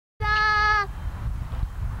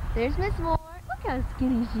There's Miss Moore. Look how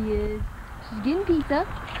skinny she is. She's getting pizza.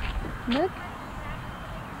 Look.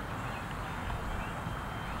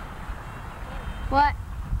 What?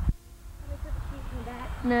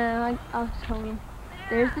 No, I'll show him.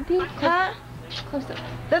 There's the pizza. Huh? Close up.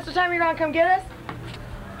 That's the time you're gonna come get us?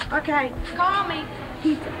 Okay. Call me.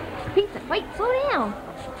 Pizza. Pizza. Wait, slow down.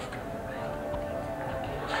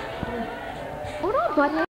 Hold on,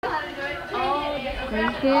 buddy.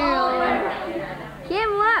 There's Carol. Kim,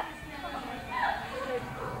 look.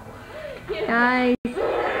 Nice. Who's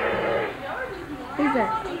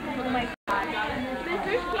that?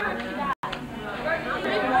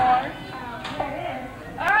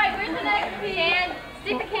 Alright, where's the next piece? And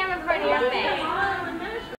stick the camera in front of your face.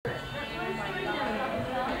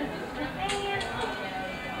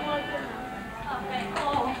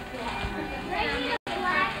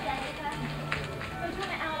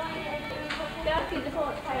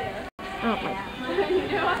 Oh my God.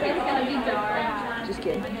 It's gonna be dark. Just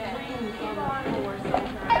kidding.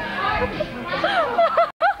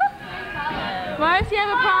 Mars, you have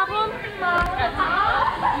a problem?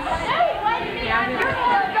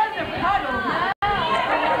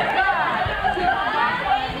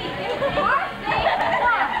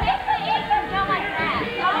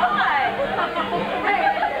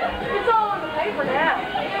 It's all on the paper now.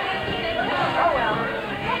 Oh well.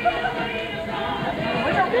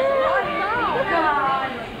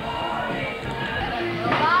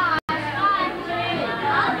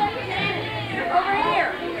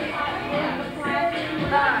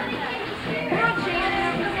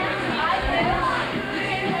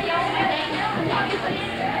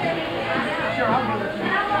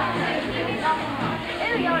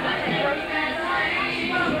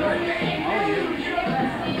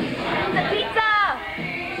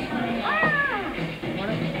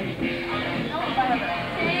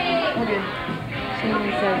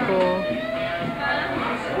 Sounds so cool.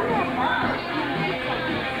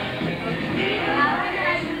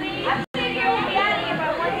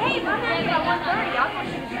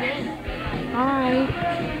 Alright.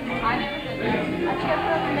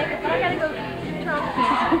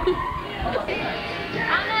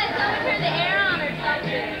 I'm gonna turn the air on or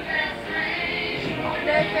something.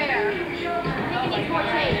 They're fair. I think it needs more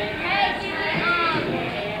tape. Hey,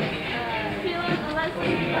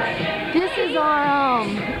 This is our,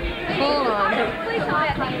 hold on. please tell me I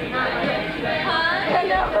think it's not.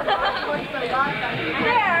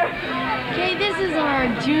 There. Okay, this is our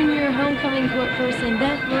junior homecoming court person,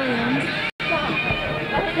 Beth Williams.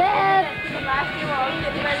 Beth! Last year while I was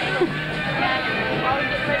getting ready to go around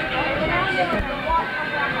and walk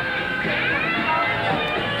around.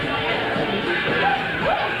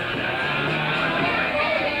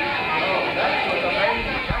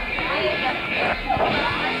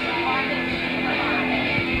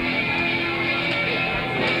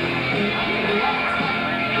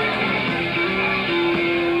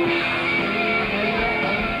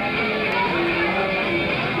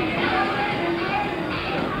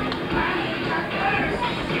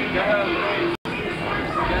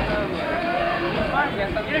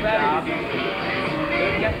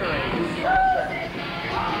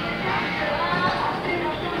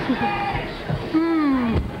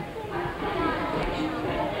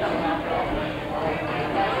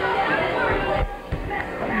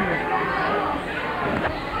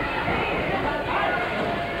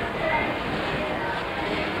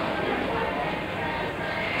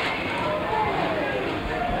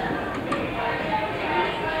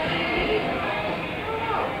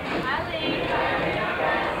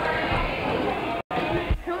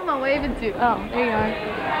 Who am I waving to? Oh, there you are.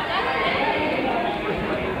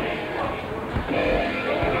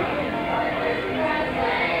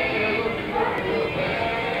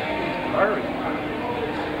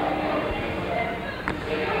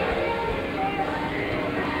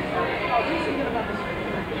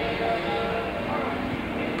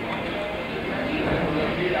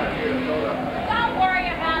 Don't worry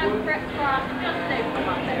about it, crisscross. Just stay from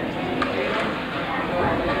up there.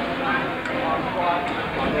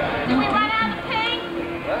 Did we run out of pink?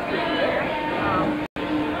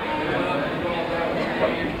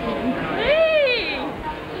 Hey!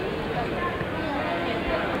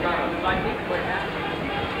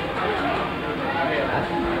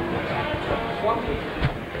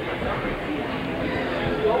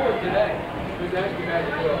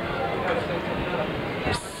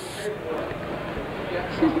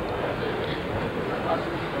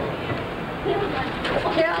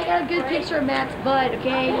 Okay, I got a good picture of Matt's butt,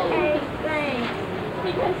 okay? Thanks.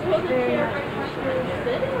 You guys supposed to share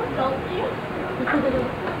don't you?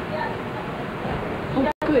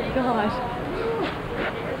 Oh, good gosh.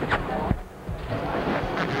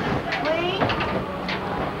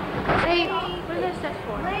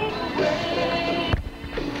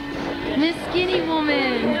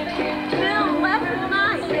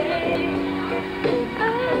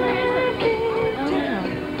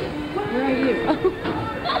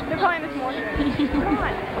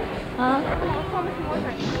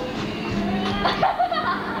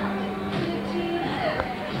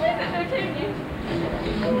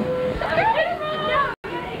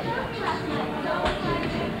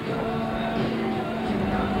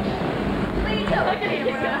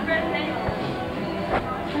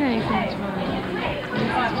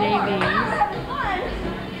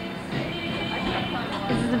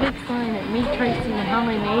 This is a big sign that me, Tracy, and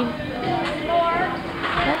Holly made.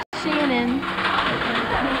 That's Shannon.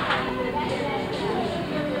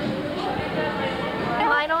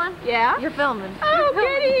 Light on? Yeah? You're filming. Oh,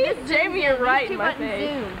 goody! Jamie, you're right in my button face.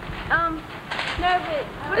 Zoom. No, but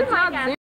what It's am I not got? Zoom.